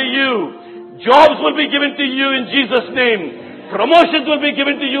will come to you. Jobs will be given to you in Jesus' name. Promotions will be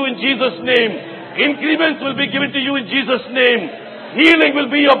given to you in Jesus' name. Increments will be given to you in Jesus' name. Healing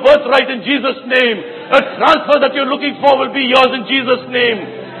will be your birthright in Jesus' name. A transfer that you're looking for will be yours in Jesus' name.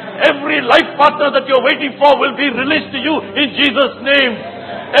 Every life partner that you're waiting for will be released to you in Jesus' name.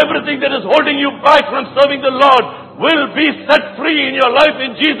 Everything that is holding you back from serving the Lord will be set free in your life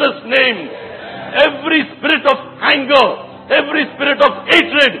in Jesus' name. Every spirit of anger, every spirit of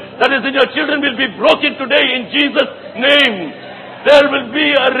hatred that is in your children will be broken today in Jesus' name. There will be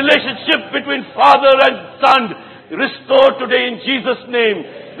a relationship between father and son restored today in Jesus' name.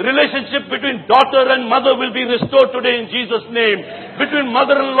 The relationship between daughter and mother will be restored today in Jesus' name. Between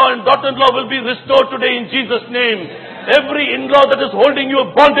mother-in-law and daughter-in-law will be restored today in Jesus' name. Every in-law that is holding you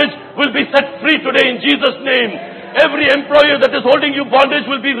bondage will be set free today in Jesus' name. Every employer that is holding you bondage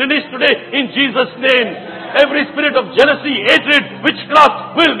will be released today in Jesus' name. Every spirit of jealousy, hatred,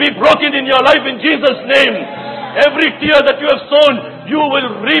 witchcraft will be broken in your life in Jesus' name. Every tear that you have sown, you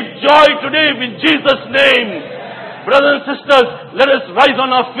will reap joy today in Jesus' name. Brothers and sisters, let us rise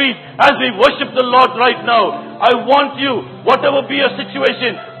on our feet as we worship the Lord right now. I want you, whatever be your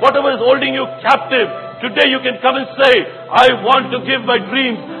situation, whatever is holding you captive, today you can come and say, I want to give my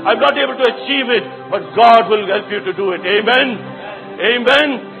dreams. I'm not able to achieve it, but God will help you to do it. Amen. Amen.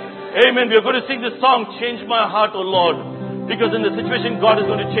 Amen. We are going to sing this song, Change My Heart, O Lord. Because in the situation, God is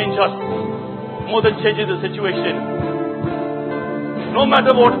going to change us more than changing the situation. No matter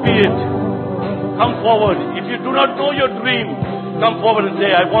what be it, come forward. If you do not know your dream, come forward and say,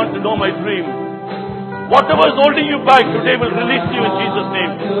 I want to know my dream. Whatever is holding you back, today will release you in Jesus'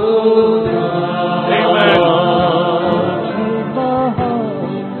 name.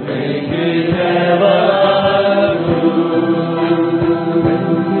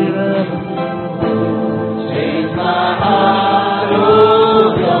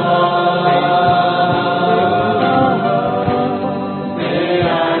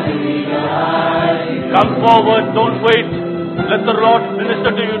 Come forward, don't wait. Let the Lord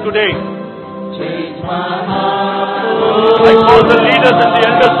minister to you today. I call the leaders and the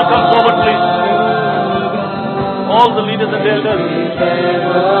elders to come forward, please. All the leaders and the elders.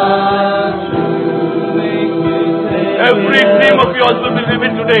 Every dream of yours will be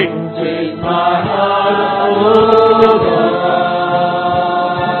living today.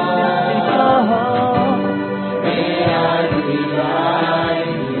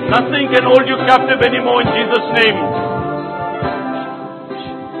 Nothing can hold you captive anymore in Jesus' name.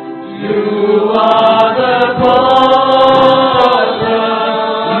 You are the potter.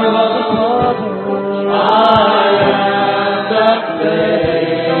 I am the clay.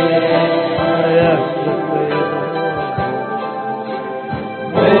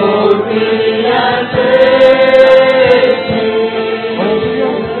 Hold me and take me.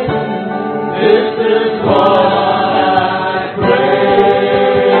 This is what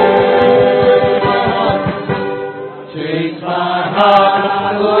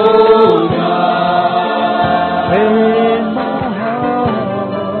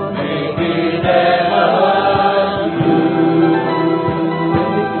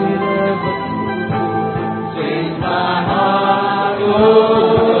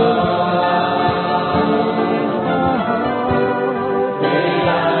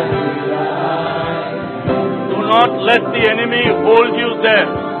let the enemy hold you there.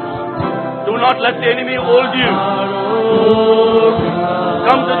 Do not let the enemy hold you.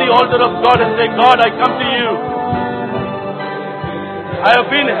 Come to the altar of God and say, God, I come to you. I have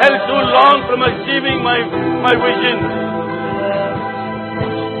been held too long from achieving my vision.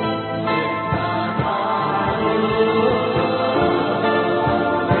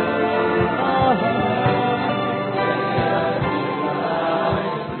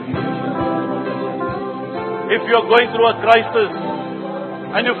 If you are going through a crisis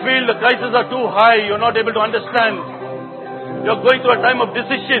and you feel the crises are too high, you are not able to understand, you are going through a time of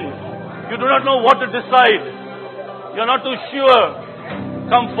decision, you do not know what to decide, you are not too sure,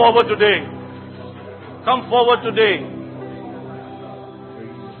 come forward today. Come forward today.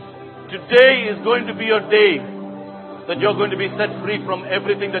 Today is going to be your day that you are going to be set free from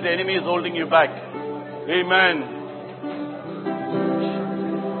everything that the enemy is holding you back. Amen.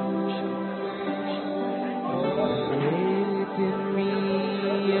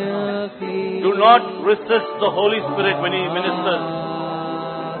 not resist the Holy Spirit when He ministers.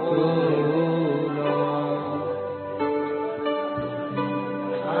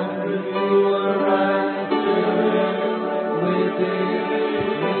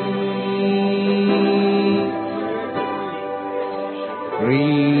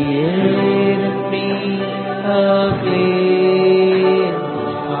 Create in me a clean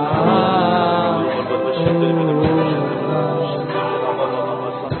heart,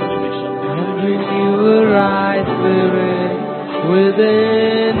 and renew a right spirit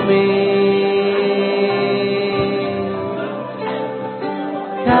within me.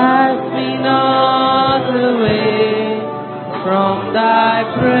 Cast me not away from Thy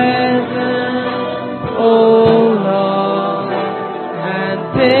presence, O Lord.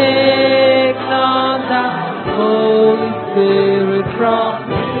 Take not Thy Holy Spirit from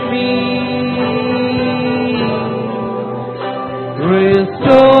me.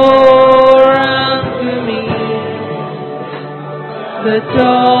 Restore unto me the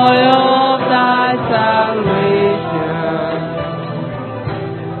joy of Thy salvation,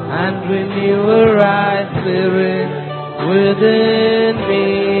 and renew a right spirit within me.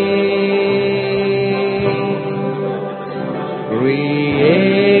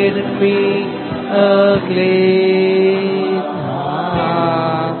 Create in me a clean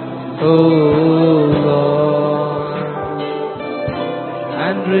heart, O Lord,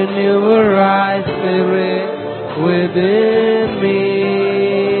 and renew a right spirit within me.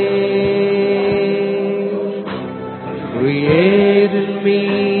 Create in me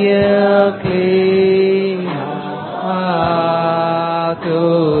a clean heart, O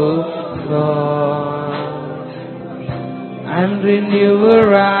Lord, and renew a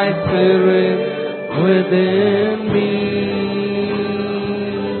right spirit within me.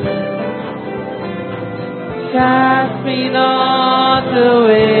 Cast me not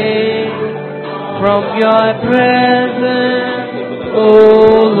away from Your presence, O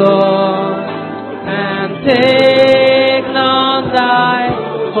Lord, and take not Thy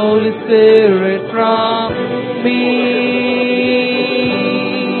Holy Spirit from me.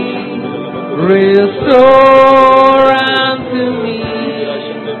 Restore unto me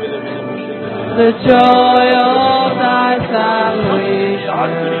the joy of Thy salvation,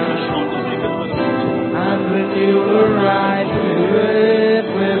 and renew a right spirit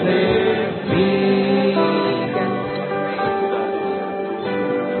within me.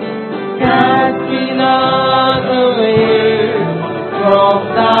 Cast me not away from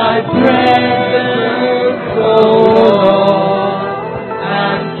Thy presence, O Lord,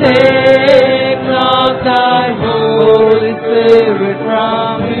 and take not Thy Holy Spirit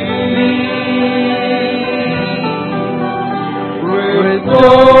from me.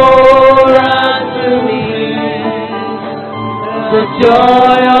 Restore unto me the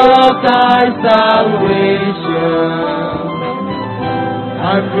joy of Thy salvation,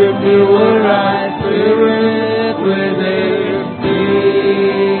 and renew a right spirit within me.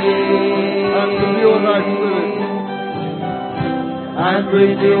 And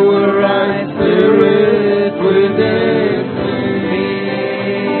renew a right spirit within me.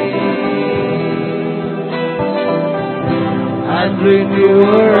 And renew a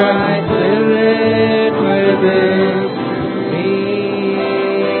right spirit within me.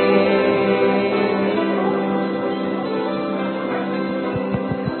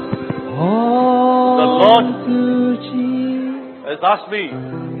 The Lord has asked me,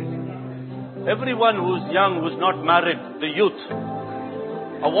 everyone who's young, who's not married, the youth,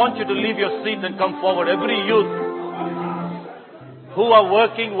 I want you to leave your seat and come forward. Every youth who are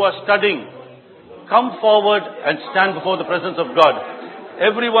working, who are studying, come forward and stand before the presence of God.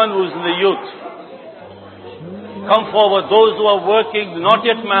 Everyone who's in the youth, come forward. Those who are working, not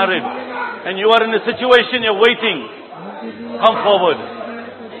yet married, and you are in a situation you're waiting, come forward.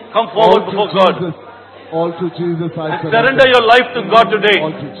 Come forward before God. All to Jesus I surrender your life to God today. All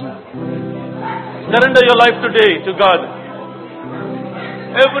to Jesus. Surrender your life today to God.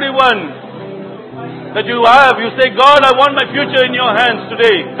 Everyone that you have, you say, God, I want my future in your hands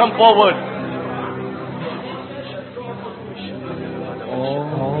today. Come forward.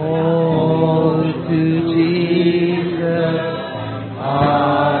 All to Jesus.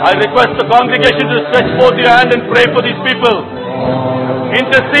 I request the congregation to stretch forth your hand and pray for these people.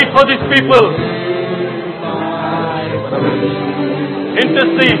 Intercede for these people.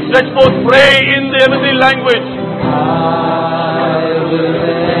 Intercede, stretch forth, pray in the heavenly language.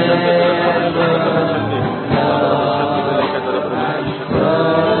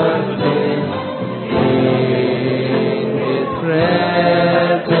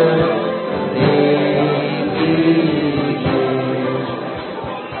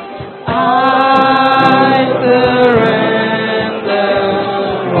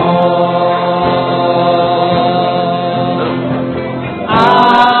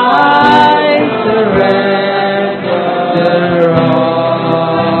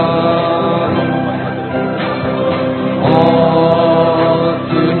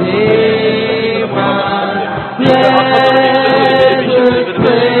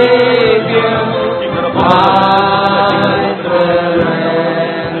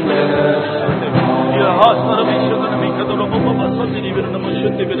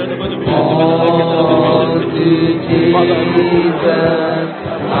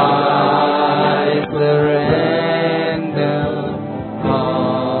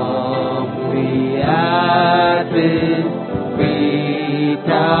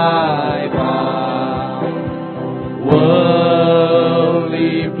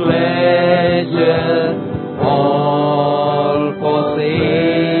 pleasure, all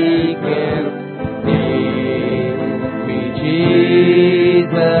forsaken. Take me,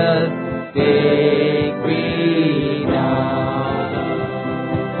 Jesus, take me now.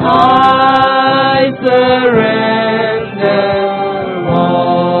 I surrender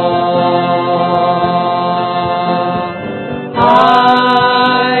all. I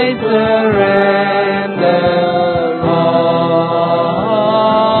surrender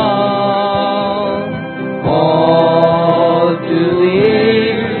all to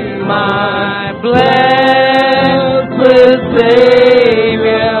Thee, my blessed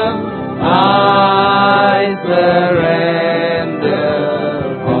Savior. I surrender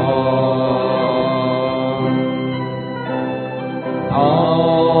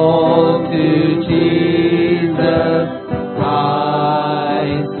all to Jesus. I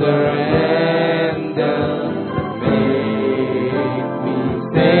surrender. Make me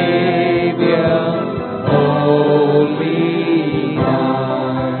Savior, wholly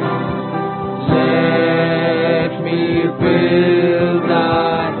Thine. Let me feel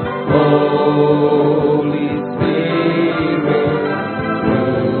Thy Holy Spirit,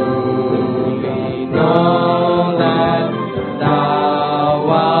 truly know that Thou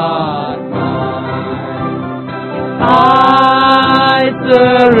art mine. I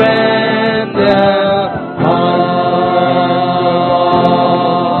surrender all.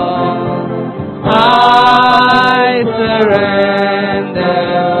 I surrender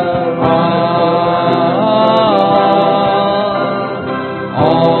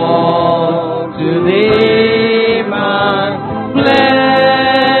all to Thee, my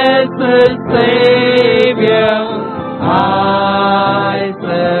blessed Savior. I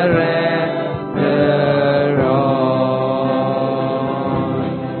surrender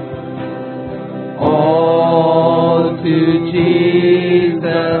all to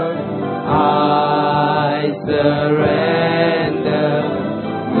Jesus. I surrender,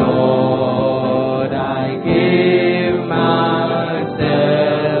 Lord. I give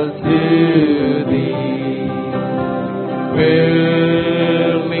myself to Thee.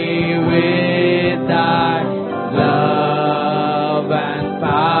 Fill me with Thy love and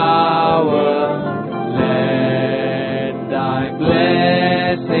power. Let Thy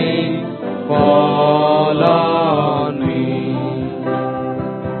blessing fall on me.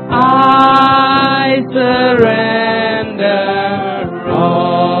 I surrender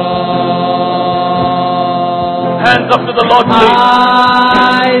all. Hands up to the Lord, please. I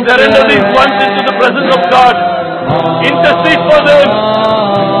Surrender these ones into the presence of God. Intercede for them.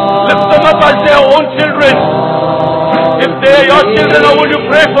 Lift them up as their own children. If they are your children, how would you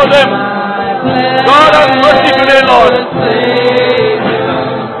pray for them? God, have mercy today, Lord.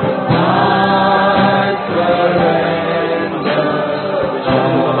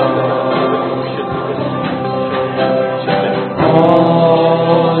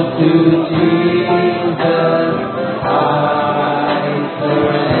 All to Jesus I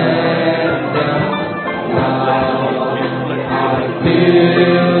surrender. Now I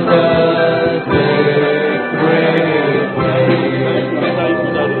feel the sacred place.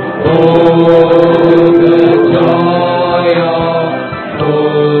 Oh, the joy of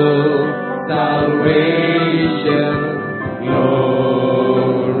full salvation.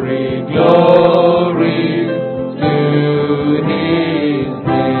 Glory, glory to His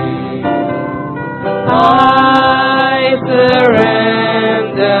name. I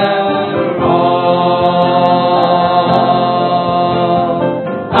surrender all.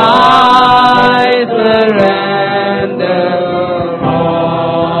 I surrender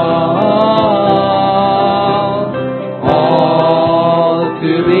all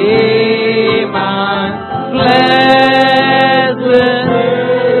to Thee, my blessed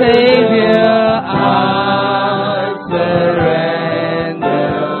Savior. I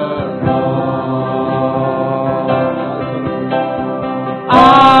surrender all. I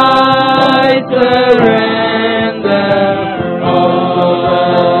surrender all.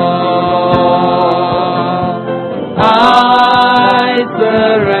 I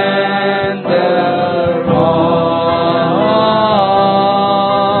surrender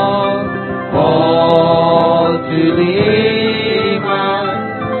all to Thee, my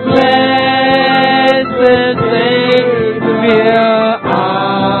blessed Savior. I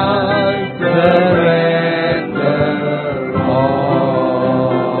surrender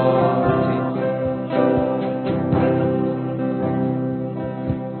all.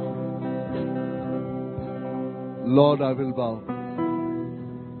 Lord, I will bow.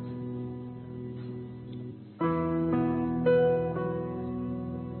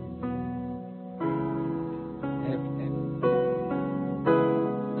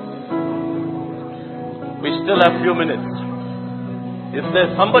 We still have few minutes. If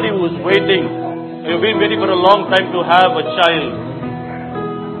there's somebody who's waiting, you've been waiting for a long time to have a child,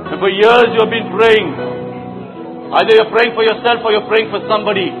 and for years you've been praying, either you're praying for yourself or you're praying for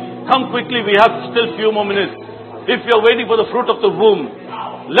somebody, come quickly, we have still few more minutes. If you're waiting for the fruit of the womb,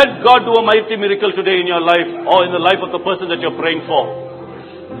 let God do a mighty miracle today in your life or in the life of the person that you're praying for.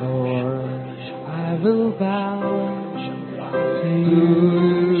 Lord, I will bow to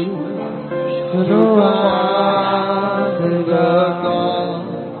you, to no other God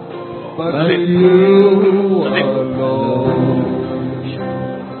but you alone.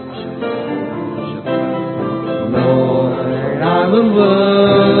 Lord, I will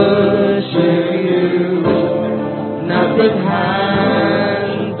worship you, nothing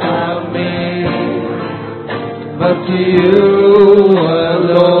hands have made, but to you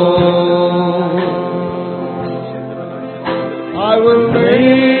alone. I will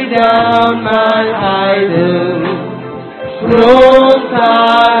lay down my idols, thrones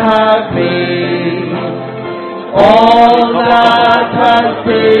I have made, all that has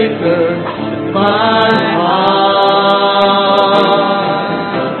taken my heart.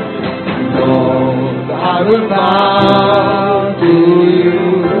 Lord, I will bow to you,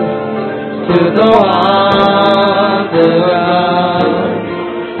 to no other God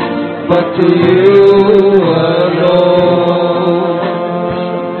but to you alone.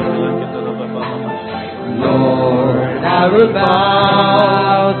 Lord, I will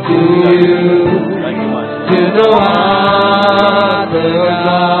bow to you, to no other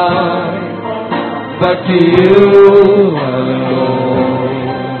God but to you alone.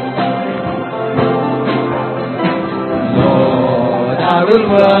 Lord, I will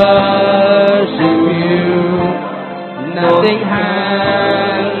worship you, nothing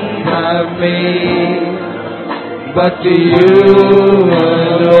hands have made, but to you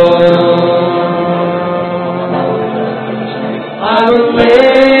alone. I will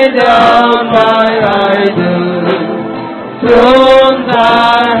lay down my idols, thrones I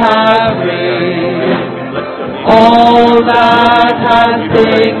have made, all that has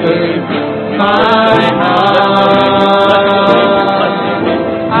taken my heart.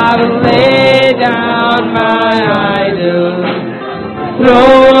 I will lay down my idols,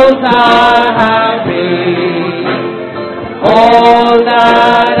 thrones I have made, all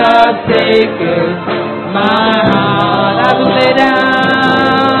that has taken my heart.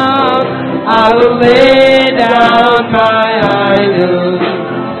 I will lay down my idols,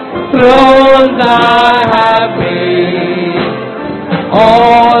 thrones I have made,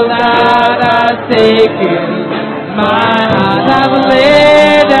 all that has taken my heart.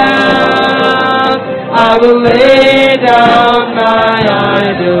 I will lay down my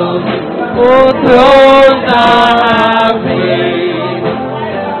idols, oh, thrones I have made,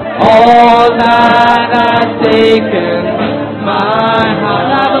 all that has taken my heart.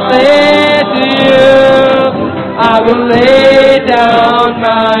 I will lay down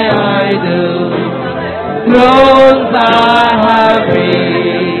my idols, thrones I have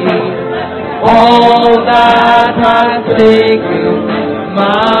made, all that has taken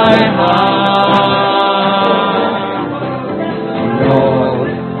my heart. Lord,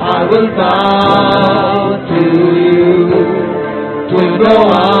 I will bow to you, to no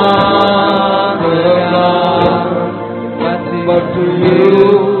other God but to you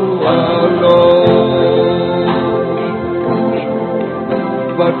alone.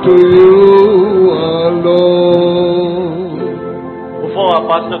 But to you alone. Before our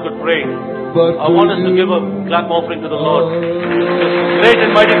pastor could pray, I want us to give a clap offering to the Lord. Great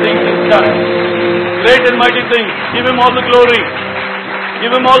and mighty things He's done. Great and mighty things. Give Him all the glory. Give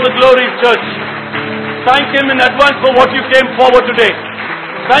Him all the glory, church. Thank Him in advance for what you came forward today.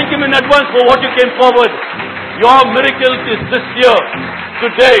 Thank Him in advance for what you came forward. Your miracle is this year.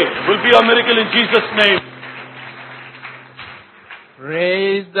 Today will be a miracle in Jesus' name.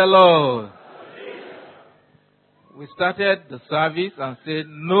 Praise the Lord. We started the service and said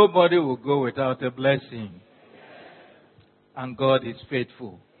nobody will go without a blessing. And God is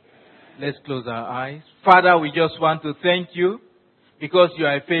faithful. Let's close our eyes. Father, we just want to thank you because you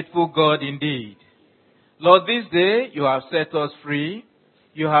are a faithful God indeed. Lord, this day you have set us free.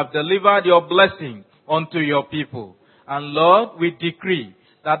 You have delivered your blessing unto your people. And Lord, we decree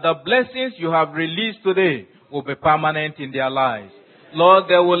that the blessings you have released today will be permanent in their lives. Lord,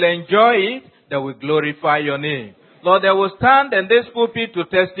 they will enjoy it. They will glorify your name. Lord, they will stand in this pulpit to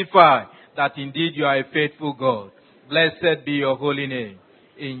testify that indeed you are a faithful God. Blessed be your holy name.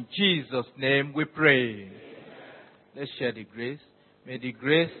 In Jesus' name we pray. Let's share the grace. May the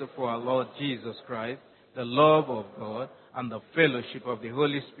grace of our Lord Jesus Christ, the love of God, and the fellowship of the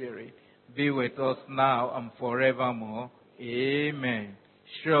Holy Spirit be with us now and forevermore. Amen.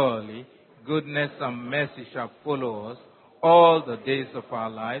 Surely, goodness and mercy shall follow us all the days of our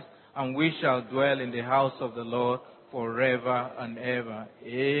lives, and we shall dwell in the house of the Lord forever and ever.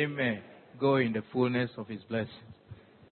 Amen. Go in the fullness of his blessings.